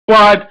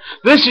Squad.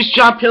 This is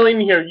John Pilling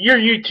here, your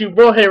YouTube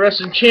World Heavyweight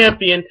Wrestling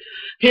Champion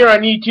here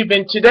on YouTube.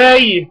 And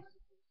today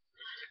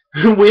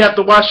we have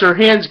to wash our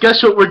hands.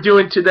 Guess what we're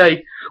doing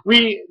today?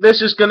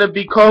 This is gonna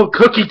be called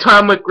Cookie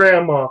Time with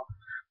Grandma.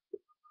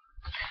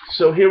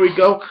 So here we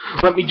go.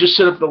 Let me just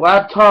set up the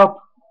laptop.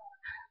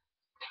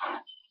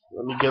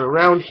 Let me get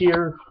around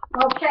here.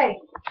 Okay.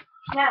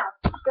 Now,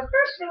 the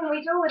first thing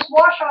we do is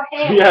wash our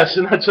hands. Yes,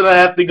 and that's what I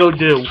have to go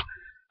do.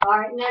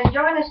 Alright, now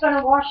John is going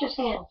to wash his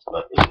hands.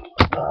 Let me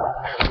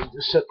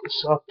just set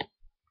this up.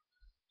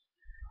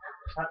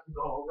 I have to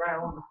go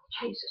around.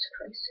 Jesus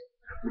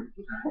Christ.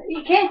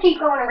 You can't keep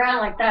going around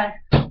like that.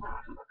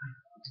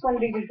 It's going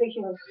to be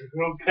ridiculous.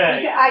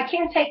 Okay. I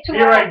can't take 2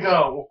 Here hours. I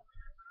go.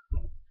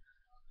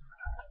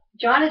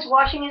 John is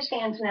washing his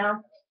hands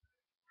now.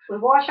 We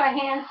wash our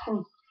hands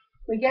and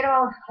we get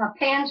our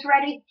pans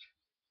ready.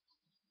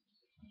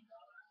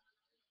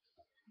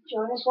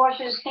 John is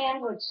washing his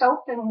hands with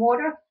soap and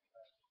water.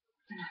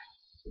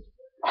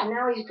 And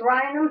now he's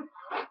drying them.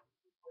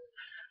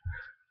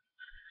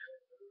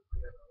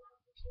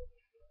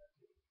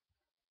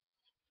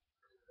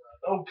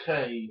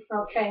 Okay.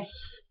 Okay.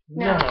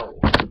 Now,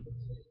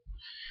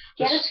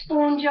 get a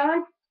spoon,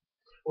 John.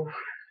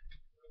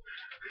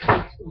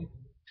 A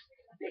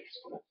big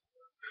spoon.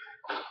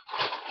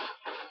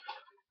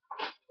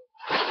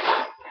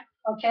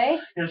 Okay.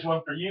 Here's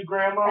one for you,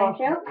 Grandma. Thank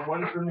you. And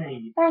one for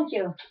me. Thank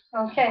you.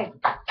 Okay.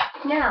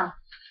 Now,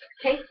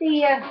 take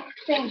the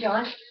thing,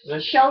 John.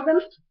 This, Show them.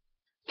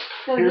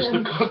 here's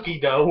the cookie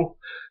dough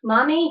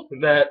Mommy,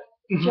 that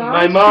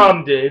my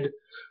mom did.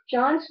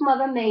 John's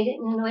mother made it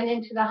and went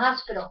into the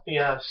hospital.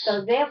 Yes.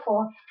 So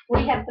therefore,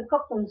 we have to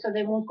cook them so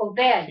they won't go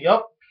bad.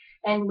 Yep.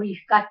 And we've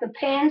got the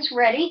pans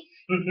ready.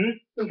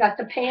 We got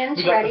the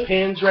pans ready. The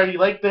pans ready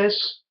like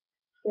this.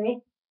 See?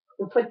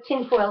 We put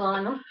tinfoil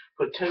on them.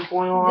 Put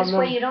tinfoil on them. This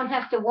way you don't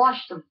have to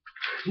wash them.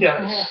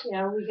 Yes. You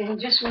know, we can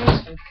just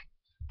rinse them.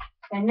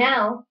 And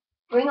now,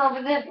 bring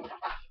over the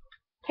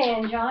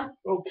pan, John.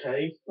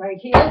 Okay. Right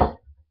here.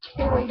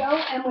 Here we go.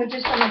 And we're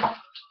just going to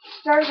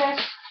stir this.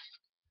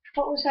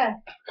 What was that?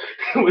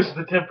 It was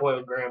the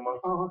tinfoil, Grandma.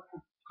 Oh,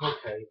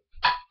 okay.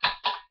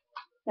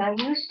 Now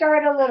you stir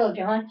it a little,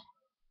 John.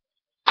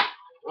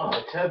 Oh,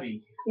 it's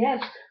heavy.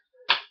 Yes.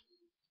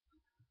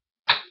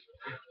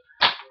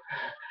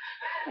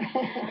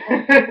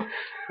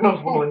 Oh,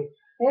 boy.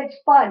 It's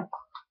fun,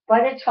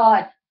 but it's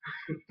hard.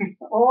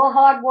 All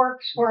hard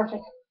work's worth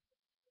it.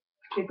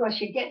 Because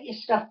you get your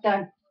stuff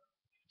done.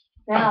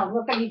 Now,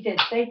 look what he did,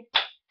 see?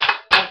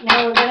 Right,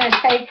 now we're going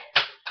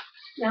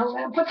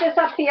to put this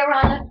up here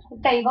on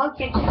the table,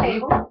 kitchen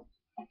table.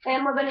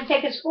 And we're going to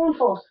take a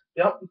spoonful.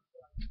 Yep.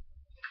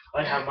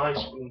 I have my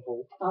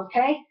spoonful.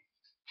 Okay.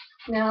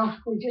 Now,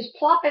 we just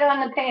plop it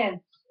on the pan.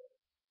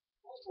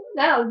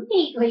 Now,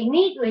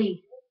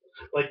 neatly.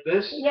 Like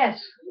this? Yes,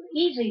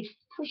 easy.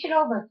 Push it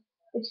over.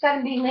 It's got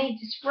to be made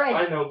to spread.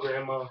 I know,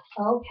 Grandma.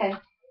 Okay.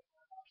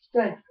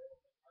 Good.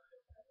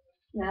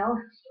 Now,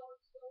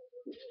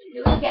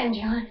 do it again,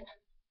 John.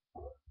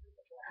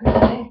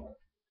 Okay.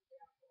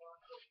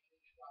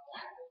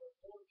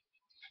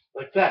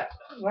 Like that.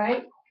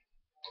 Right.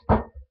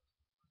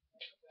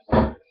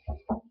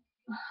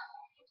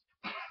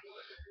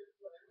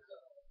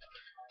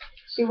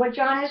 See what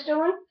John is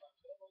doing?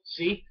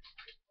 See?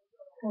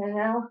 And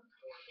now,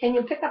 can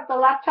you pick up the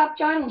laptop,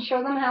 John, and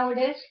show them how it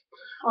is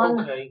on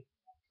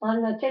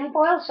the tin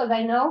foil so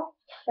they know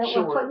that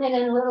Sure. we're putting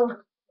it in little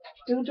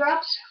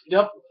dewdrops?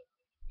 Yep.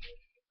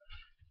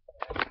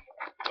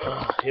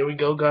 Here we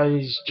go,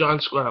 guys. John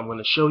Squad, I'm going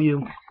to show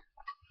you.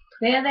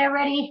 There, they're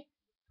ready.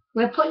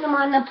 We're putting them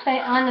on the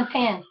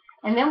pan.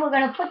 And then we're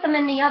going to put them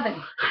in the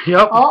oven.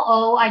 Yep.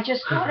 Uh-oh, I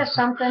just thought of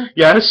something.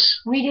 Yes?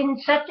 We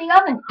didn't set the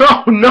oven.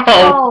 Oh, no.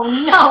 Oh,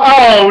 no.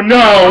 Oh,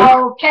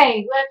 no.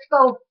 Okay, let's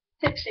go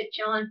fix it,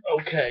 John.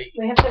 Okay.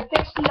 We have to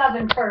fix the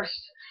oven first.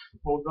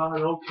 Hold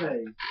on,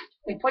 okay.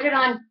 We put it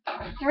on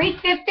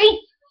 350.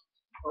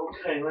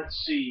 Okay, let's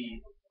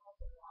see.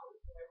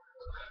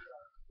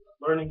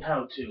 Learning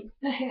how to.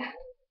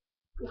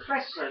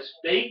 Press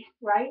bake.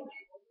 right.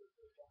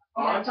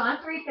 On. Yeah, it's on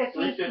 350.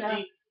 350.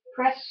 Now,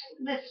 press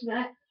this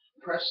nut.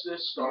 Press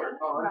this start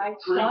on. Right,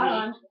 Preheat. start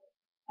on.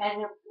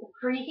 And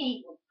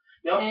preheat.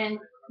 Yep. And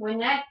when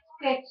that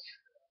gets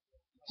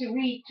to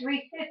read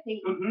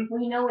 350,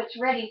 we know it's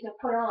ready to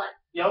put on.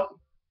 Yep.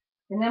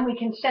 And then we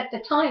can set the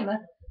timer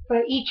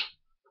for each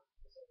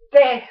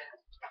bag,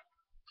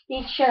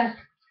 each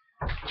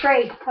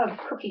tray of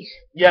cookies.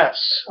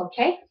 Yes.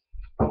 Okay?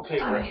 Okay,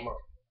 All right. Grandma.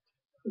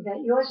 Is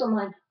that yours or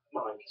mine?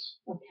 Mine.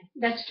 Okay.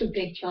 That's too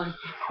big, John.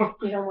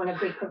 You don't want a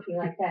big cookie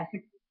like that.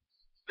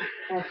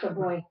 That's a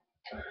boy.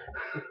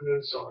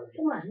 Sorry.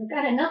 Come on, you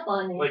got enough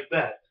on there. Like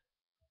that.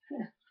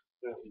 Yeah.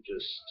 Let me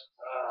just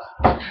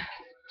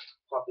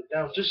pop it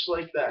down just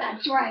like that.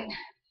 That's right.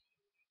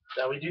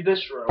 Now we do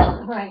this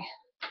row. Right.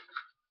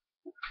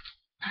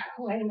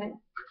 Wait a minute.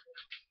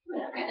 We're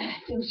not gonna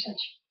do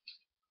such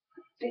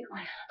a big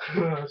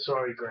one.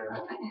 Sorry,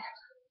 Grandma.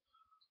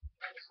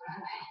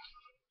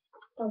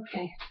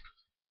 Okay.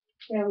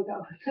 There we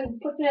go.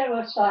 Put that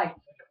aside.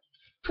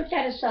 Put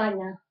that aside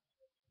now.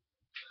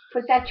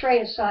 Put that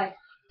tray aside.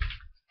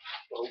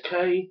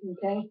 Okay.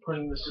 Okay.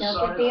 Putting this Now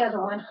aside. get the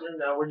other one.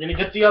 Now we're gonna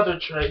get the other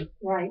tray.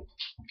 Right.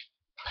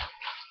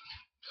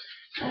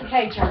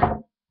 Okay,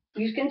 John.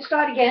 You can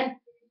start again.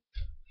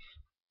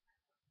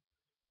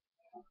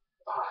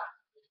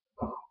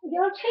 You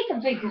don't take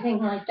a big thing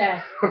like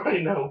that. I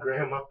know,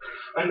 Grandma.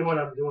 I know what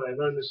I'm doing. I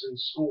learned this in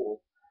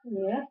school.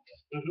 Yeah?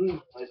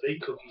 I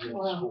bake cookies in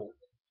school.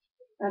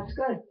 That's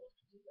good.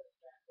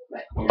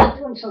 But you're not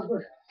doing so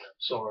good.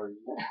 Sorry.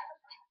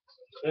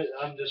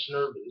 I'm just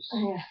nervous.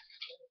 Yeah.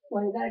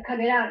 Well, you gotta cut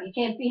it out. You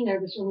can't be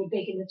nervous when you're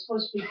baking. It's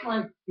supposed to be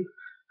fun.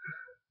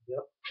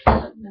 Yep.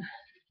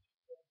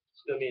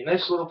 It's gonna be a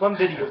nice little fun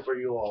video for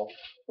you all.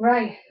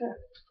 Right.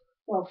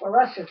 Well, for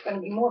us, it's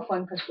gonna be more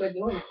fun because we're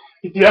doing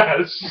it.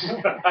 Yes.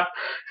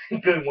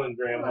 Good one,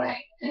 Grandma.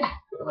 Right.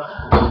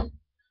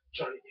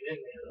 Trying to get in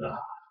there.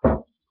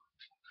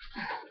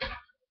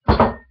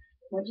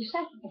 What'd you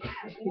say?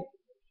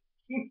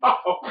 No,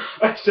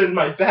 I said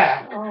my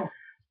back. Oh.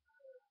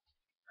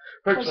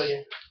 Hurts like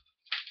it.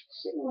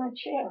 Sit in my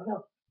chair.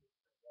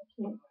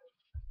 No.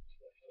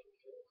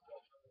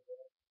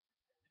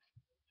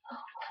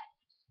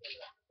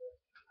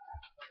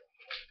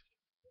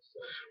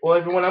 Well,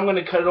 everyone, I'm going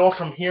to cut it off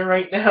from here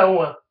right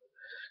now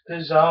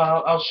because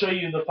I'll show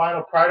you the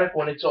final product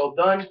when it's all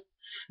done.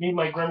 Me and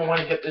my grandma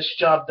want to get this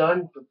job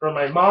done for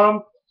my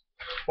mom.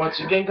 Once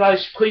again,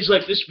 guys, please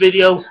like this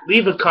video,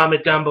 leave a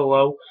comment down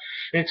below,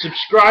 and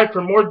subscribe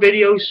for more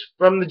videos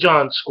from the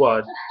John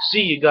Squad.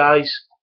 See you guys.